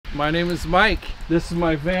My name is Mike. This is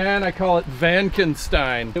my van. I call it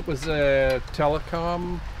Vankenstein. It was a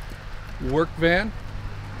telecom work van,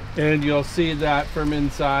 and you'll see that from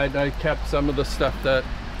inside. I kept some of the stuff that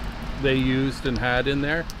they used and had in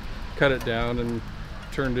there, cut it down and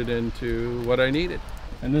turned it into what I needed.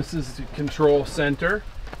 And this is the control center.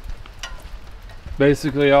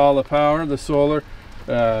 Basically all the power, the solar,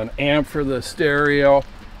 an amp for the stereo,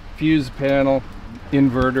 fuse panel,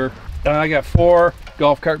 inverter. And I got 4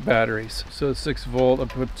 golf cart batteries, so 6 volt. I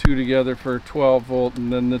put 2 together for 12 volt,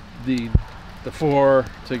 and then the 4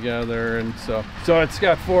 together, and so it's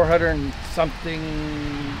got 400 and something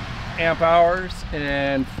amp hours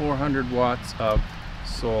and 400 watts of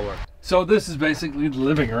solar. So this is basically the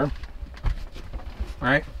living room,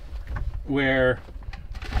 right? Where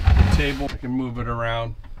the table, I can move it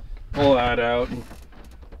around, pull that out, and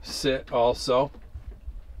sit also.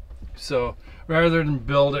 So rather than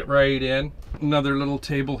build it right in, another little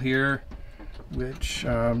table here, which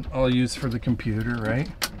I'll use for the computer, right?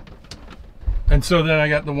 And so then I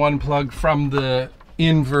got the one plug from the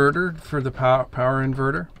inverter for the power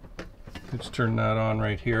inverter. Let's turn that on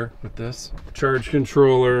right here with this charge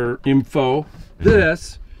controller info.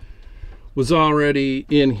 This was already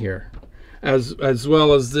in here, as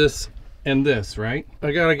well as this and this, right?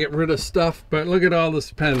 I gotta get rid of stuff, but look at all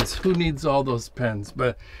those pens. Who needs all those pens?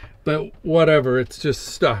 But whatever, it's just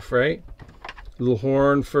stuff, right? A little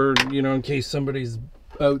horn for, you know, in case somebody's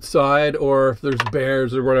outside or if there's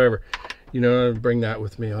bears or whatever. You know, I bring that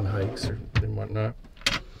with me on hikes or and whatnot.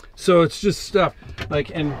 So it's just stuff like,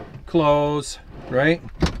 and clothes, right?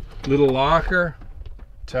 Little locker,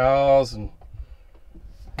 towels, and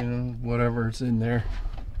you know, whatever's in there.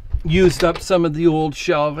 Used up some of the old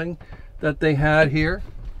shelving that they had here.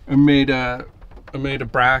 I made a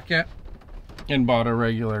bracket and bought a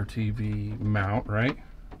regular TV mount, right?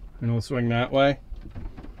 And it'll swing that way.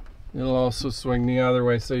 It'll also swing the other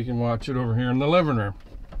way, so you can watch it over here in the living room.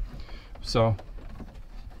 So,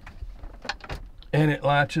 and it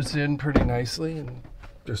latches in pretty nicely and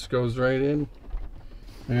just goes right in.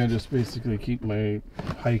 And I just basically keep my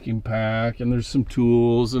hiking pack, and there's some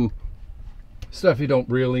tools and stuff you don't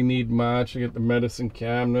really need much. I get the medicine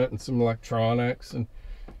cabinet and some electronics and,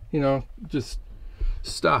 you know, just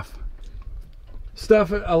stuff.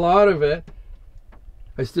 A lot of it,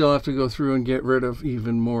 I still have to go through and get rid of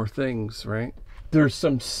even more things, right? There's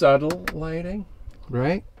some subtle lighting,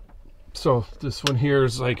 right? So this one here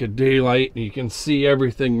is like a daylight, and you can see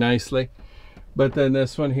everything nicely. But then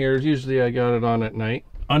this one here, usually I got it on at night.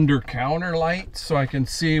 Under counter light, so I can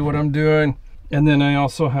see what I'm doing. And then I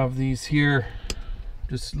also have these here,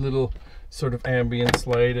 just little sort of ambience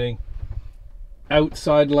lighting.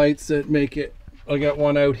 Outside lights that make it, I got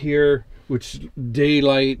one out here, which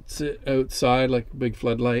daylights it outside, like a big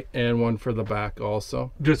floodlight, and one for the back also.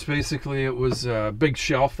 Just basically, it was a big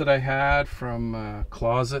shelf that I had from a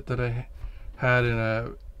closet that I had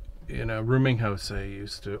in a rooming house I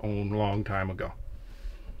used to own a long time ago.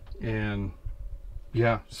 And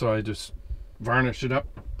yeah, so I just varnished it up,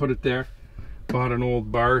 put it there. Bought an old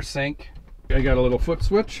bar sink. I got a little foot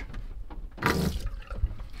switch,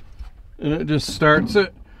 and it just starts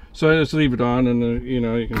it. So I just leave it on, and you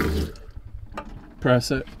know, you can just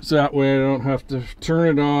press it, so that way I don't have to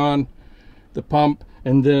turn it on, the pump,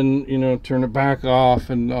 and then, you know, turn it back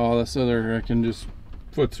off and all this other. I can just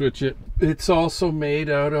foot switch it. It's also made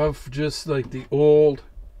out of just like the old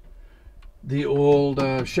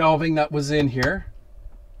shelving that was in here.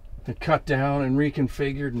 It cut down and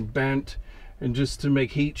reconfigured and bent, and just to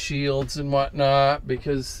make heat shields and whatnot,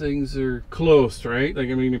 because things are close, right? Like,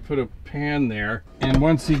 I mean, you put a pan there, and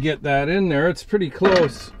once you get that in there, it's pretty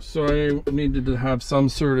close. So I needed to have some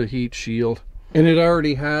sort of heat shield. And it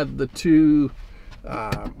already had the 2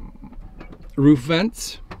 roof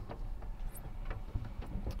vents.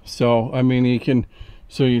 So, I mean, you can,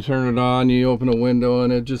 so you turn it on, you open a window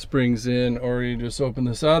and it just brings in, or you just open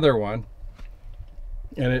this other one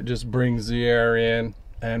and it just brings the air in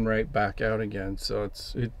and right back out again. So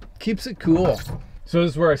it keeps it cool. So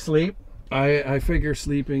this is where I sleep. I figure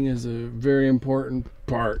sleeping is a very important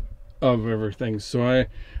part of everything. So I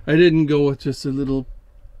didn't go with just a little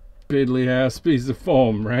piddly ass piece of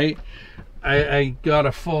foam, right? I got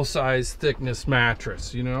a full size thickness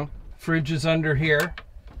mattress, you know. Fridge is under here.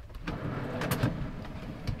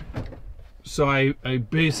 So I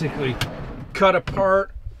basically cut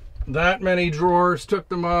apart that many drawers, took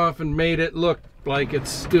them off, and made it look like it's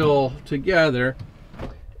still together,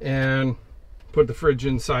 and put the fridge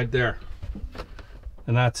inside there.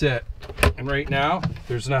 And that's it. And right now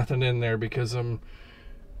there's nothing in there because I'm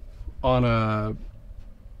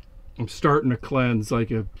starting to cleanse, like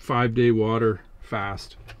a 5-day water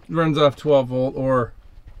fast. It runs off 12 volt or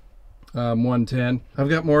 110. I've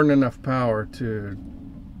got more than enough power to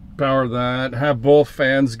power that, have both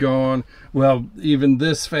fans going. Well, even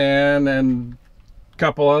this fan and a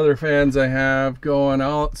couple other fans I have going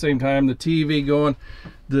all at the same time, the TV going,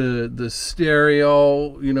 the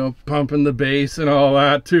stereo, you know, pumping the bass and all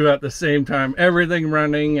that too at the same time, everything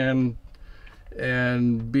running,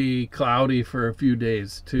 and be cloudy for a few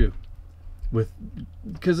days too,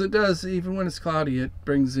 because it does, even when it's cloudy, it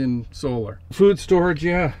brings in solar. Food storage,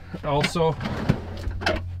 yeah, also,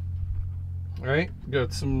 right?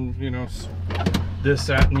 Got some, you know, this,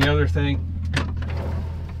 that, and the other thing.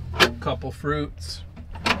 Couple fruits.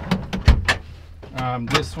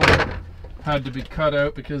 This one had to be cut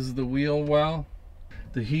out because of the wheel well.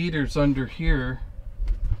 The heater's under here.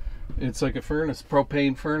 It's like a furnace,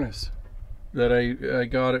 propane furnace, that I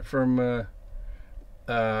got it from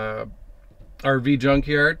RV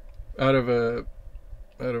junkyard, out of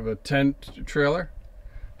a tent trailer,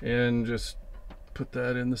 and just put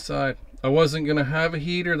that in the side. I wasn't gonna have a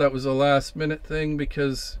heater. That was a last minute thing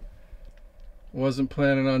because I wasn't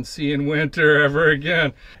planning on seeing winter ever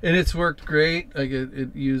again, and it's worked great. Like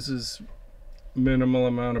it uses minimal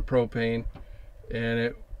amount of propane, and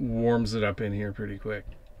it warms it up in here pretty quick.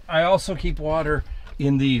 I also keep water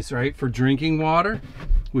in these, right, for drinking water,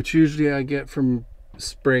 which usually I get from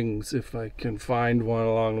springs. If I can find one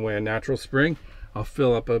along the way, a natural spring, I'll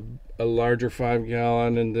fill up a larger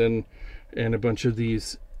 5-gallon and a bunch of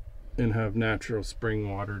these, and have natural spring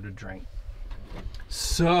water to drink.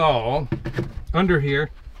 So under here,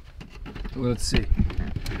 let's see,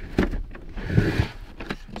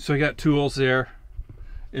 so I got tools there,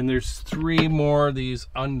 and there's 3 more of these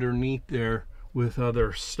underneath there with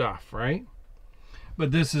other stuff, right?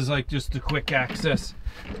 But this is like just the quick access.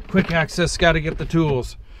 Quick access, got to get the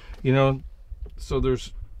tools, you know. So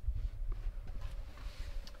there's,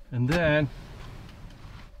 and then,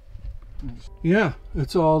 yeah,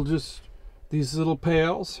 it's all just these little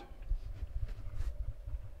pails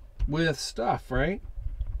with stuff, right?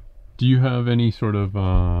 Do you have any sort of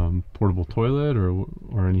portable toilet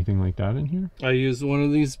or anything like that in here? I use one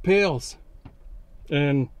of these pails,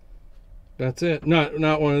 and that's it.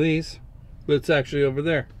 Not one of these, but it's actually over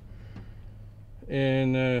there.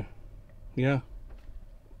 And yeah,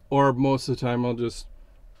 or most of the time I'll just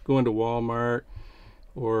go into Walmart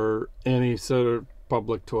or any sort of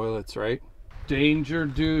public toilets, right? Danger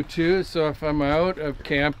due to, so if I'm out of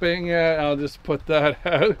camping, I'll just put that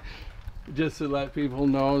out just to let people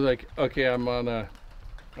know, like, okay, I'm on a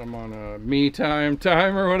me time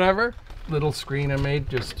or whatever. Little screen I made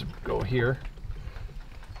just to go here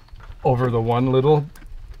over the one little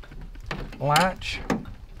latch,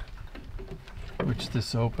 which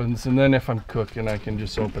this opens, and then if I'm cooking, I can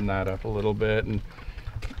just open that up a little bit, and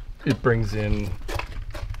it brings in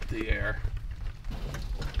the air.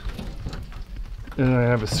 And I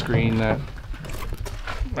have a screen that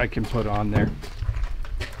I can put on there.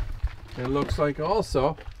 It looks like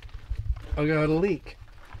also I got a leak,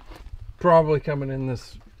 probably coming in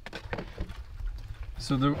this.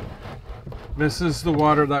 So this is the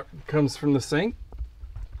water that comes from the sink,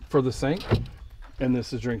 for the sink, and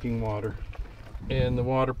this is drinking water. And the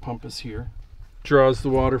water pump is here, draws the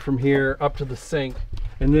water from here up to the sink,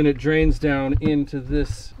 and then it drains down into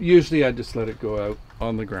this. Usually I just let it go out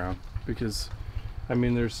on the ground because, I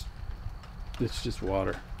mean, it's just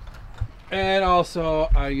water. And also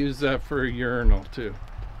I use that for a urinal too.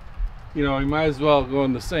 You know, you might as well go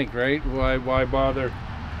in the sink, right? Why bother?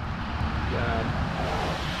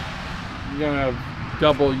 You're gonna have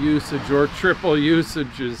double usage or triple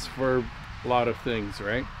usages for a lot of things,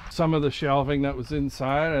 right? Some of the shelving that was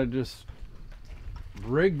inside, I just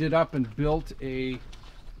rigged it up and built a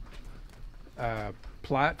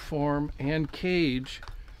platform and cage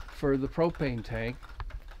for the propane tank,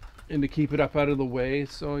 and to keep it up out of the way,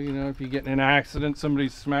 so, you know, if you get in an accident,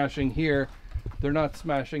 somebody's smashing here, they're not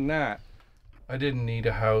smashing that. I didn't need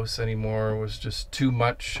a house anymore. It was just too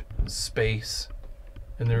much space,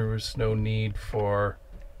 and there was no need for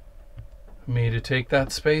me to take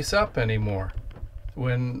that space up anymore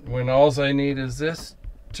when alls I need is this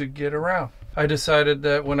to get around. I decided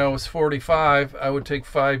that when I was 45, I would take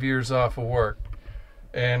 5 years off of work,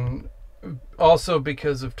 and also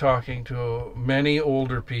because of talking to many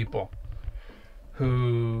older people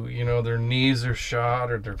who, you know, their knees are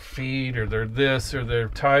shot, or their feet, or they're this, or they're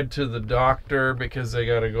tied to the doctor because they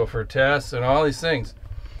got to go for tests and all these things.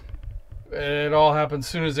 And it all happens as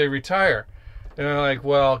soon as they retire. And I'm like,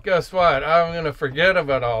 well, guess what? I'm going to forget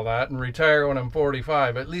about all that and retire when I'm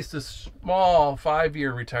 45. At least a small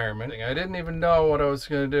 5-year retirement. I didn't even know what I was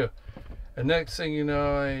going to do. And next thing you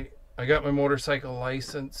know, I got my motorcycle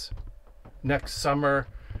license. Next summer,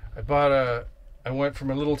 I went from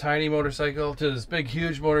a little tiny motorcycle to this big,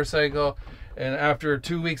 huge motorcycle. And after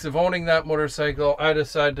 2 weeks of owning that motorcycle, I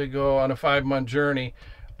decided to go on a 5-month journey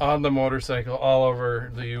on the motorcycle all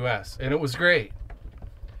over the US. And it was great.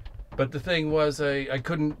 But the thing was, I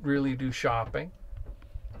couldn't really do shopping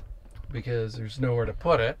because there's nowhere to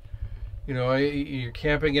put it. You know, you're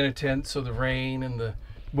camping in a tent, so the rain and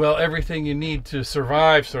everything you need to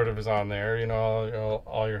survive sort of is on there, you know,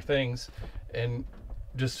 all your things. And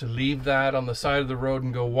just to leave that on the side of the road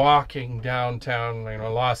and go walking downtown, you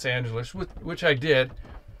know, Los Angeles, which I did,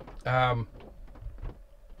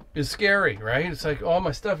 is scary, right? It's like all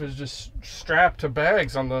my stuff is just strapped to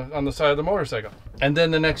bags on the side of the motorcycle. And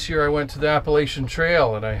then the next year I went to the Appalachian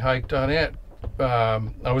Trail and I hiked on it.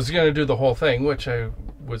 I was going to do the whole thing, which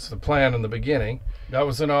was the plan in the beginning. That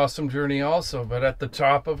was an awesome journey also, but at the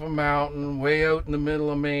top of a mountain, way out in the middle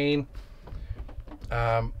of Maine,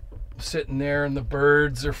 sitting there and the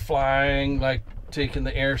birds are flying, like taking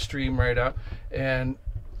the airstream right up, and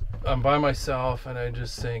I'm by myself and I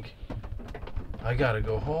just think, I gotta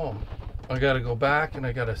go home. I gotta go back and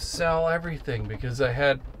I gotta sell everything, because I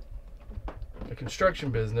had a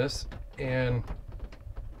construction business and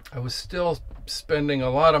I was still spending a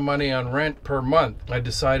lot of money on rent per month. I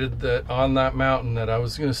decided that on that mountain that I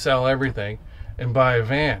was going to sell everything and buy a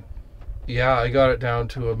van. Yeah, I got it down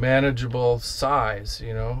to a manageable size,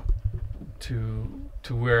 you know, to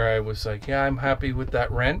where I was like, yeah, I'm happy with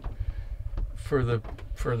that rent for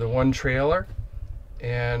the one trailer,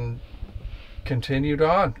 and continued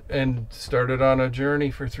on and started on a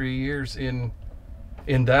journey for 3 years in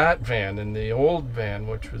that van, in the old van,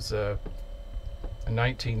 which was a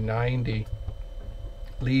 1990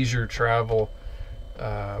 leisure travel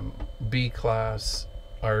B-class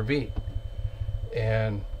RV,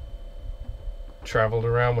 and traveled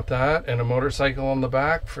around with that and a motorcycle on the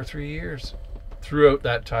back for 3 years. Throughout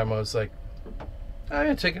that time I was like, I'm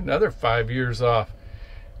gonna take another 5 years off,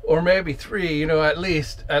 or maybe 3, you know, at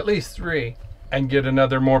least 3, and get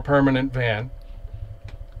another more permanent van,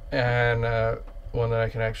 and one that I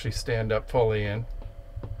can actually stand up fully in.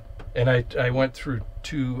 And I went through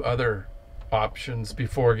 2 other options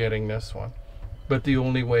before getting this one. But the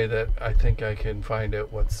only way that I think I can find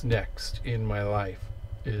out what's next in my life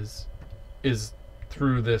is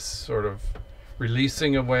through this sort of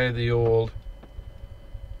releasing away the old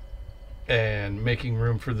and making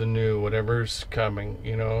room for the new, whatever's coming,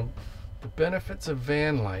 you know. The benefits of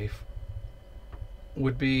van life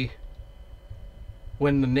would be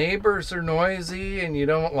when the neighbors are noisy and you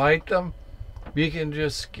don't like them, you can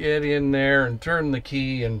just get in there and turn the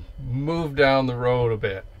key and move down the road a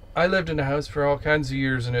bit. I lived in a house for all kinds of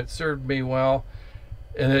years and it served me well,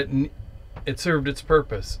 and it served its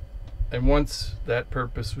purpose. And once that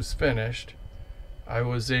purpose was finished, I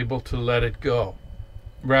was able to let it go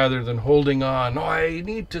rather than holding on. Oh, I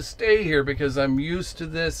need to stay here because I'm used to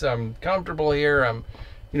this, I'm comfortable here,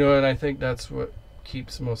 you know, and I think that's what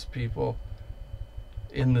keeps most people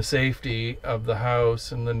in the safety of the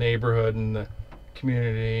house and the neighborhood and the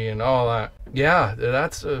community and all that. Yeah,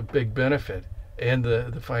 that's a big benefit. And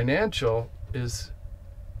the financial is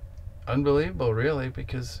unbelievable, really,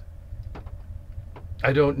 because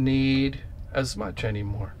I don't need as much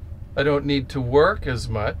anymore. I don't need to work as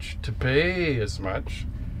much to pay as much.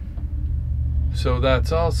 So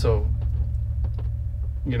that's also,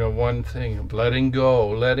 you know, one thing, letting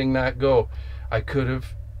that go. I could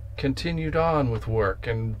have continued on with work,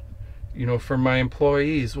 and you know, for my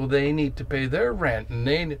employees, well, they need to pay their rent,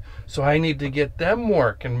 and so I need to get them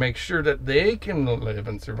work and make sure that they can live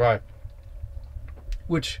and survive,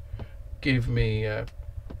 which gave me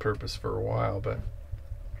purpose for a while. But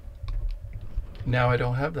now I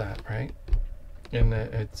don't have that, right? And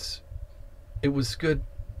it was good.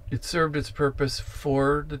 It served its purpose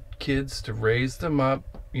for the kids to raise them up,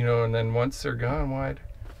 you know, and then once they're gone,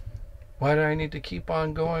 why do I need to keep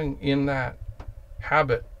on going in that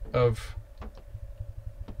habit of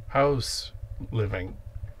house living?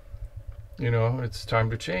 You know, it's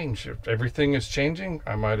time to change. If everything is changing,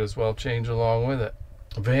 I might as well change along with it.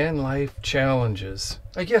 Van life challenges,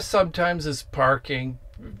 I guess, sometimes is parking.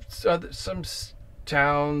 Some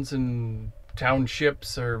towns and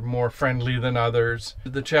townships are more friendly than others.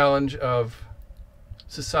 The challenge of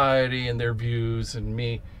society and their views, and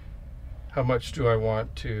me, how much do I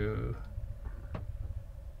want to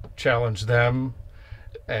challenge them,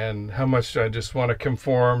 and how much do I just want to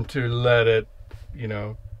conform to let it, you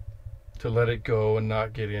know, to let it go and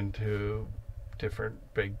not get into different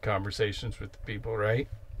big conversations with people, right?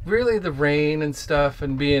 Really, the rain and stuff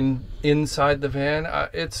and being inside the van,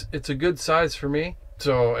 it's a good size for me.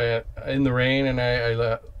 So in the rain, and I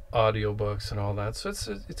let audiobooks and all that. So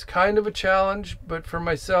it's kind of a challenge, but for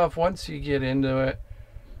myself, once you get into it,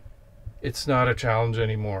 it's not a challenge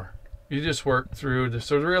anymore. You just work through this.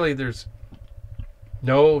 So really, there's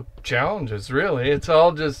no challenges, really. It's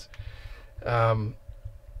all just, once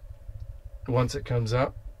it comes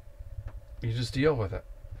up, you just deal with it.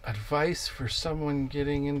 Advice for someone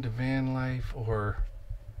getting into van life or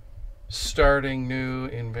starting new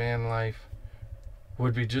in van life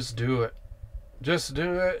would be just do it. Just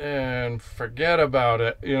do it and forget about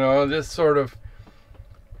it. You know, just sort of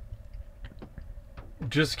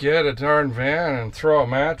just get a darn van and throw a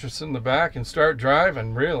mattress in the back and start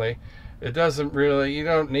driving, really. It doesn't really, you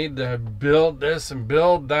don't need to build this and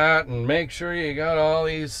build that and make sure you got all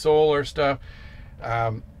these solar stuff.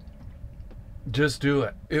 Just do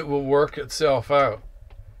it. It will work itself out.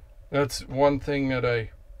 That's one thing that I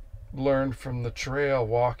learned from the trail,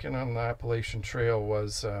 walking on the Appalachian Trail,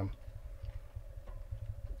 was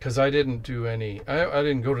because I didn't do any, I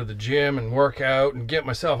didn't go to the gym and work out and get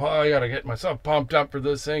myself, I gotta get myself pumped up for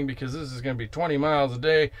this thing because this is going to be 20 miles a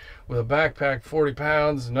day with a backpack, 40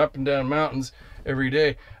 pounds, and up and down mountains every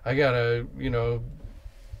day. I gotta, you know,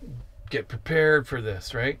 get prepared for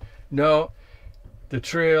this, right? No, the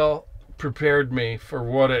trail prepared me for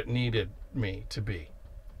what it needed me to be.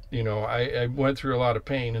 You know, I went through a lot of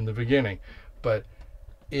pain in the beginning, but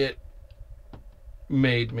it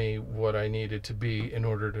made me what I needed to be in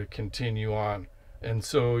order to continue on. And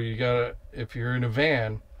so you gotta, if you're in a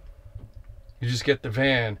van, you just get the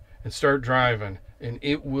van and start driving, and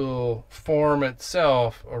it will form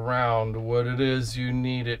itself around what it is you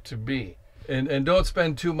need it to be. And don't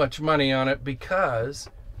spend too much money on it, because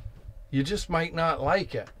you just might not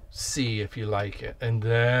like it. See if you like it, and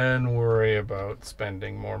then worry about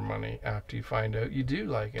spending more money after you find out you do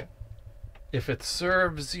like it. If it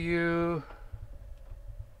serves you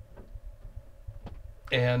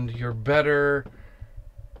and you're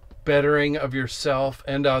bettering of yourself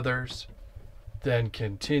and others, then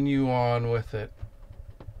continue on with it.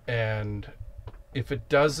 And if it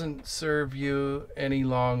doesn't serve you any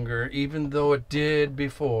longer, even though it did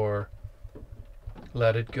before,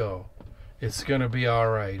 let it go. It's gonna be all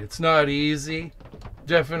right. It's not easy,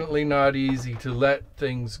 definitely not easy to let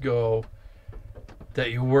things go that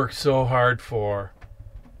you work so hard for,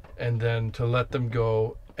 and then to let them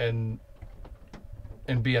go and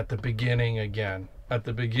be at the beginning again, at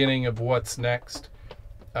the beginning of what's next.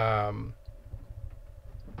 Yeah,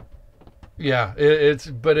 it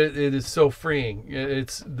is so freeing.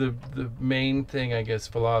 It's the main thing, I guess,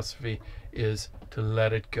 philosophy is to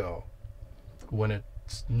let it go when it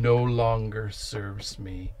no longer serves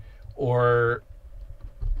me or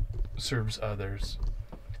serves others.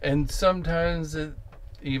 And sometimes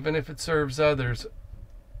even if it serves others,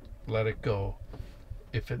 let it go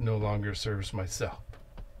if it no longer serves myself.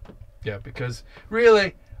 Yeah, because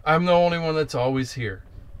really I'm the only one that's always here,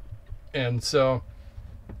 and so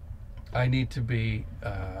I need to be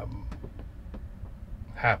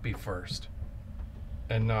happy first,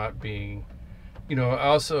 and not being, you know,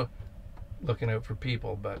 also looking out for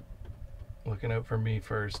people, but looking out for me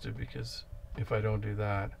first, because if I don't do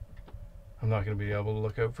that, I'm not going to be able to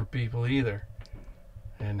look out for people either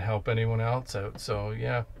and help anyone else out. So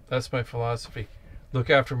yeah, that's my philosophy. Look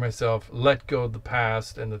after myself, let go of the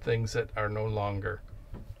past and the things that are no longer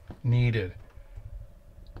needed,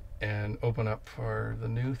 and open up for the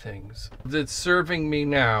new things. It's serving me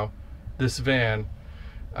now, this van,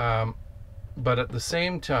 but at the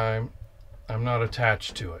same time, I'm not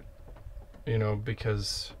attached to it, you know,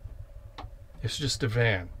 because it's just a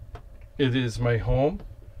van. It is my home,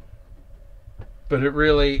 but it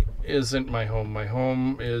really isn't my home. My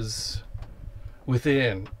home is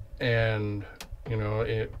within, and you know,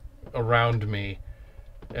 it around me.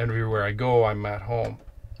 Everywhere I go, I'm at home.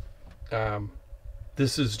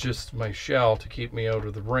 This is just my shell to keep me out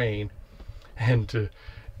of the rain, and to,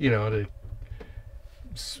 you know,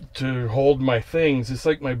 to hold my things. It's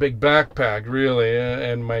like my big backpack, really,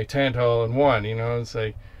 and my tent all in one. You know, it's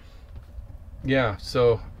like, yeah.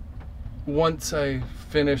 So once I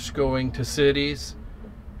finish going to cities,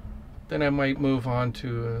 then I might move on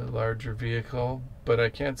to a larger vehicle. But I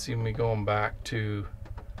can't see me going back to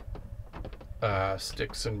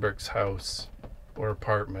Sticks and Bricks house or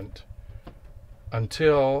apartment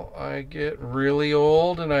until I get really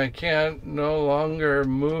old and I can't no longer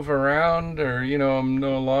move around, or, you know, I'm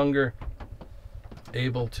no longer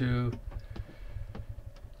able to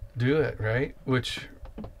do it, right? Which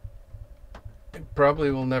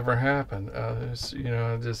probably will never happen. You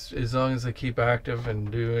know, just as long as I keep active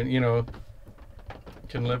and doing, you know,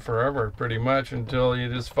 can live forever pretty much, until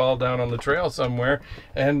you just fall down on the trail somewhere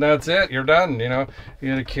and that's it, you're done. You know, you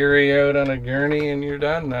gotta carry out on a gurney and you're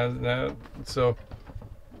done. So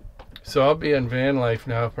I'll be in van life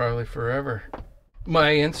now probably forever.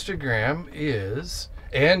 My Instagram is,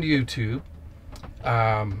 and YouTube,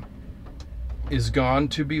 is Gone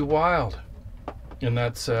to Be Wild, and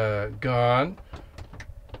that's gone,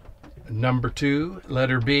 number 2,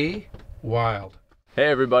 letter B, wild. Hey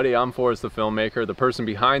everybody, I'm Forrest the filmmaker, the person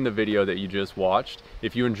behind the video that you just watched.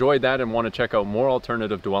 If you enjoyed that and want to check out more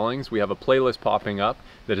alternative dwellings, we have a playlist popping up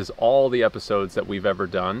that is all the episodes that we've ever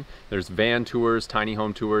done. There's van tours, tiny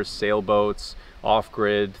home tours, sailboats,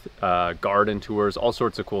 off-grid, garden tours, all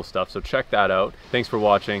sorts of cool stuff. So check that out. Thanks for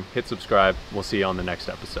watching, hit subscribe. We'll see you on the next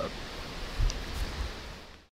episode.